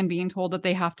dog and being told that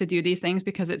they have to do these things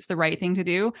because it's the right thing to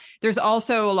do. There's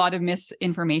also a lot of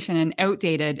misinformation and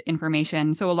outdated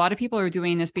information. So a lot of people are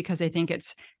doing this because they think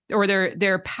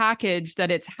they're packaged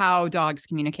that it's how dogs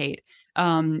communicate.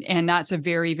 And that's a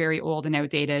very, very old and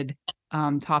outdated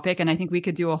topic. And I think we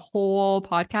could do a whole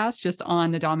podcast just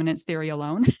on the dominance theory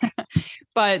alone.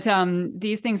 But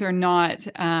these things are not,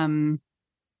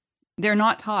 they're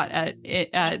not taught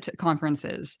at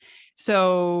conferences.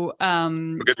 So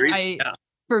for good reason.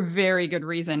 For very good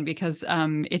reason, because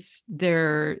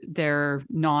they're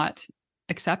not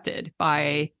accepted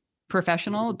by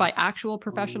actual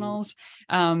professionals,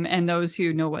 and those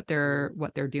who know what they're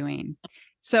doing.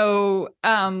 So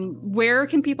how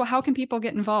can people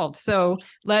get involved? So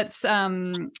let's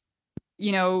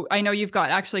I know you've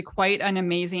got actually quite an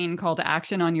amazing call to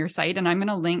action on your site, and I'm going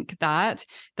to link that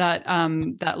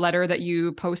letter that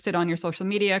you posted on your social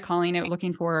media, calling out,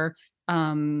 looking for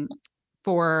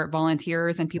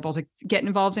volunteers and people to get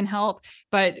involved and help.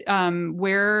 But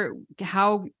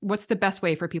what's the best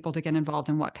way for people to get involved,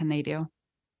 and what can they do?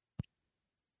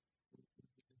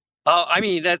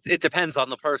 It depends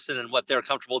on the person and what they're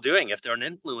comfortable doing. If they're an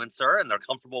influencer and they're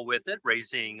comfortable with it,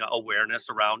 raising awareness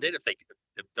around it, if they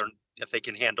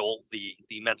can handle the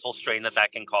mental strain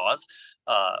that can cause,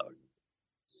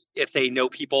 if they know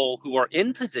people who are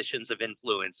in positions of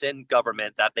influence in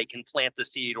government that they can plant the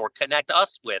seed or connect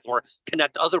us with or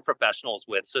connect other professionals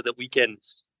with, so that we can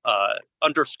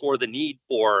underscore the need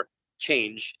for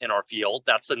change in our field.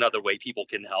 That's another way people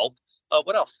can help.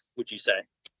 What else would you say?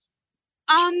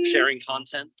 Sharing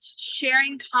content,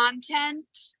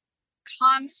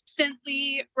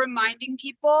 constantly reminding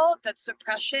people that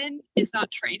suppression is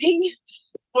not training,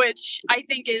 which I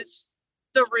think is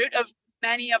the root of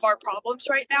many of our problems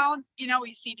right now.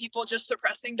 We see people just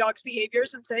suppressing dogs'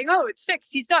 behaviors and saying, oh, it's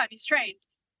fixed, he's done, he's trained.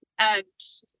 And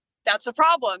that's a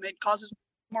problem. It causes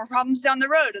more problems down the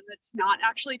road, and it's not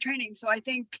actually training. So I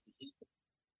think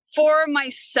for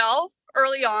myself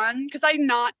early on, because I'm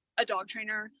not a dog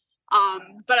trainer,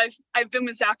 but I've been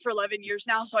with Zach for 11 years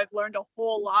now, so I've learned a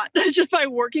whole lot just by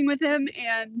working with him.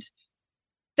 And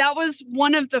that was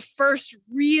one of the first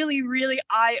really, really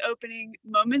eye-opening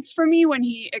moments for me when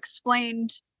he explained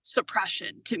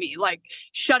suppression to me, like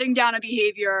shutting down a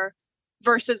behavior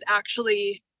versus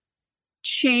actually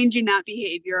changing that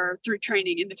behavior through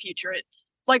training in the future.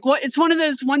 It's one of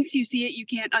those once you see it, you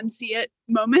can't unsee it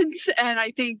moments. And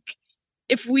I think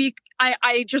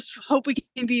I just hope we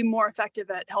can be more effective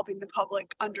at helping the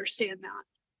public understand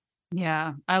that.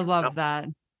 Yeah, I love that.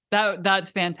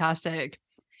 That's fantastic.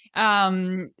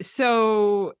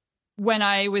 So when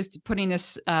I was putting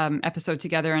this episode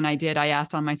together, and I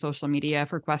asked on my social media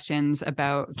for questions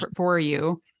for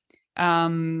you.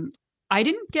 I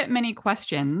didn't get many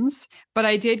questions, but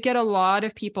I did get a lot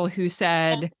of people who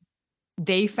said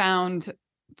they found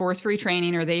force-free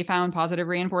training, or they found positive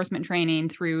reinforcement training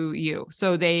through you.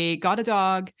 So they got a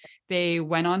dog, they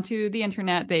went onto the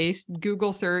internet, they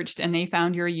Google searched, and they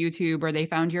found your YouTube, or they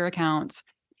found your accounts.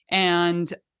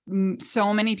 And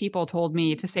so many people told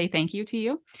me to say thank you to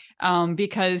you,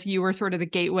 because you were sort of the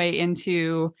gateway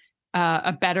into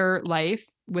a better life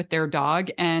with their dog,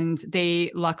 and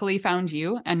they luckily found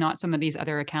you and not some of these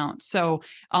other accounts. So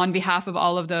on behalf of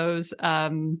all of those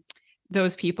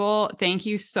people, thank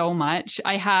you so much.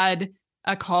 I had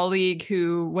a colleague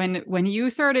who, when you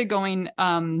started going,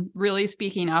 really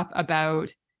speaking up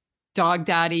about dog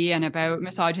daddy and about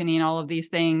misogyny and all of these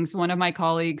things, one of my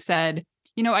colleagues said,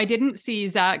 I didn't see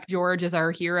Zach George as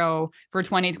our hero for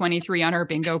 2023 on our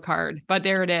bingo card, but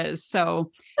there it is.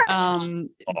 So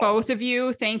both of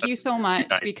you, thank you so much,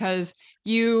 nice. because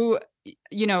you're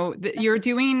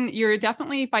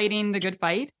definitely fighting the good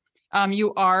fight.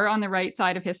 You are on the right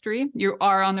side of history. You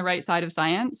are on the right side of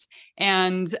science.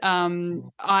 And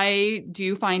I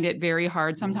do find it very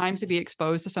hard sometimes to be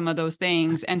exposed to some of those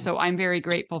things. And so I'm very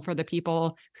grateful for the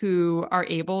people who are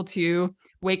able to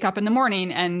wake up in the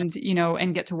morning and,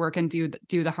 and get to work and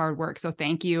do the hard work. So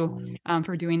thank you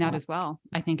for doing that as well.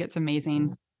 I think it's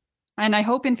amazing. And I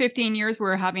hope in 15 years,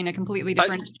 we're having a completely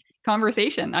different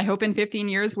conversation. I hope in 15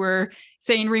 years, we're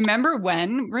saying, remember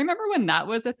when that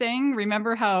was a thing?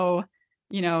 Remember how,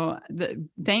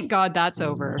 thank God that's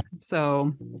over.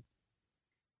 So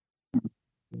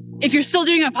if you're still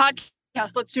doing a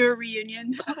podcast, let's do a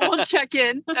reunion. We'll check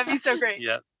in. That'd be so great.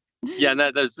 Yeah. Yeah, and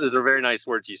those are very nice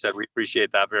words you said. We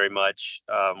appreciate that very much.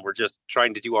 We're just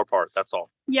trying to do our part. That's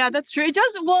all. Yeah, that's true. It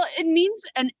does. Well, it means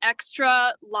an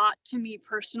extra lot to me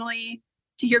personally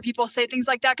to hear people say things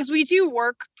like that, because we do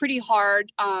work pretty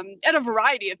hard at a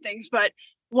variety of things. But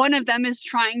one of them is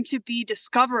trying to be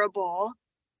discoverable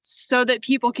so that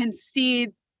people can see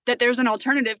that there's an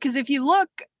alternative. Because if you look,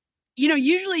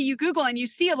 usually you Google and you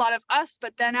see a lot of us,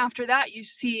 but then after that you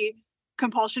see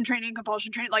compulsion training.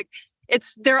 Like,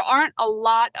 there aren't a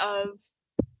lot of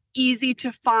easy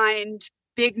to find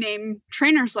big name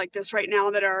trainers like this right now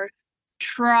that are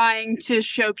trying to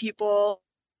show people.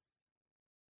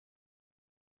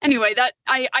 Anyway, that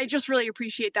I just really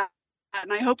appreciate that.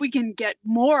 And I hope we can get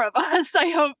more of us. I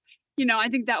hope, I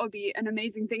think that would be an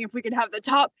amazing thing if we could have the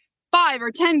top 5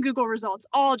 or 10 Google results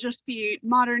all just be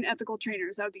modern ethical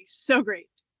trainers. That would be so great.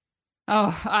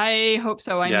 Oh, I hope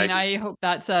so. I hope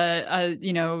that's a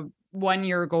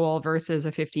 1-year goal versus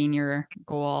a 15-year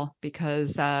goal,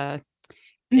 because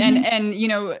and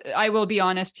I will be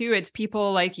honest too, it's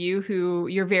people like you who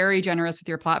you're very generous with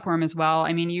your platform as well.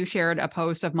 I mean, you shared a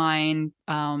post of mine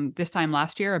this time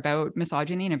last year about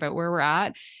misogyny and about where we're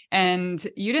at, and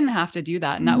you didn't have to do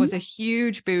that, and that was a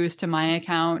huge boost to my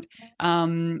account.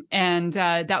 And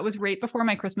that was right before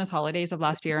my Christmas holidays of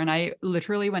last year, and I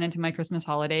literally went into my Christmas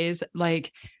holidays I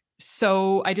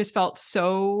just felt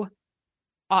so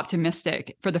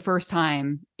optimistic for the first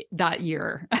time that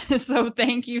year. So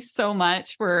thank you so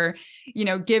much for,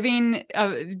 giving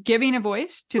a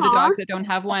voice to the dogs that don't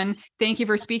have one. Thank you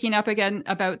for speaking up again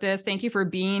about this. Thank you for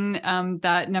being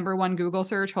that #1 Google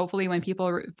search, hopefully when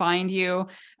people find you.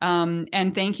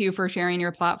 And thank you for sharing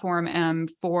your platform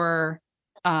for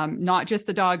not just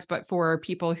the dogs, but for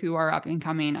people who are up and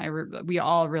coming. We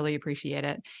all really appreciate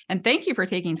it. And thank you for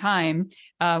taking time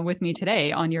with me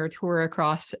today on your tour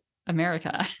across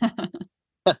America.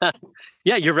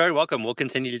 Yeah, you're very welcome. We'll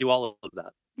continue to do all of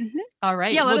that. Mm-hmm. All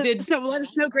right. Yeah, let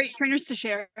us know great trainers to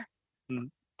share.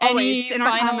 Any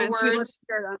final words?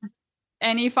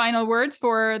 Any final words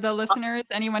for the listeners?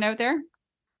 Anyone out there?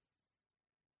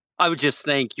 I would just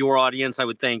thank your audience. I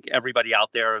would thank everybody out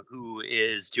there who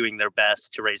is doing their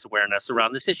best to raise awareness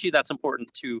around this issue that's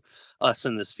important to us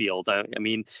in this field. I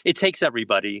mean, it takes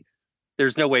everybody.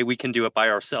 There's no way we can do it by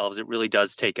ourselves. It really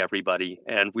does take everybody.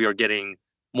 And we are getting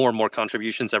more and more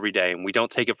contributions every day, and we don't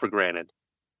take it for granted.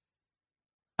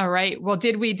 All right. Well,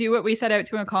 did we do what we set out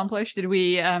to accomplish? Did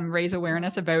we raise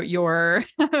awareness about your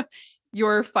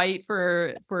your fight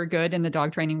for good in the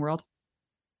dog training world?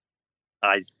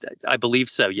 I believe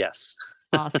so, yes.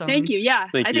 Awesome. Thank you. Yeah,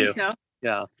 I think so.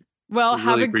 Yeah. Well,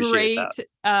 have a great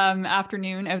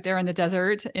afternoon out there in the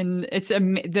desert. And it's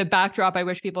the backdrop. I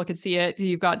wish people could see it.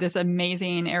 You've got this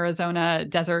amazing Arizona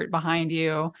desert behind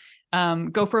you.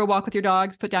 Go for a walk with your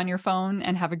dogs, put down your phone,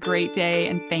 and have a great day.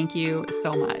 And thank you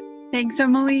so much. Thanks,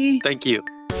 Emily. Thank you.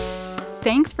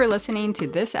 Thanks for listening to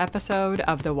this episode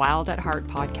of the Wild at Heart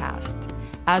podcast.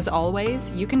 As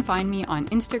always, you can find me on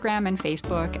Instagram and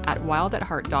Facebook at Wild at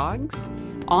Heart Dogs,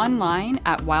 online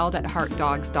at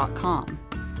wildatheartdogs.com.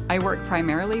 I work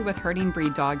primarily with herding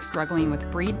breed dogs struggling with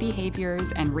breed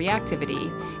behaviors and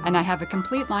reactivity, and I have a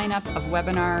complete lineup of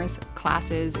webinars,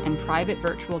 classes, and private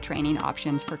virtual training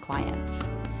options for clients.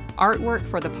 Artwork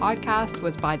for the podcast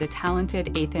was by the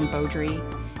talented Ethan Beaudry,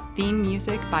 theme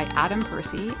music by Adam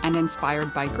Percy, and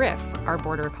inspired by Griff, our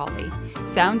border collie.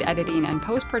 Sound editing and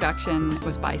post-production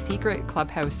was by Secret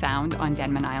Clubhouse Sound on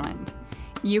Denman Island.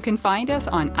 You can find us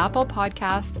on Apple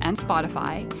Podcasts and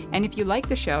Spotify, and if you like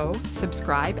the show,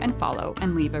 subscribe and follow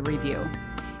and leave a review.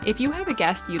 If you have a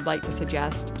guest you'd like to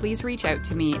suggest, please reach out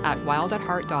to me at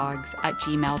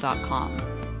wildatheartdogs@gmail.com.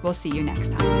 We'll see you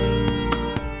next time.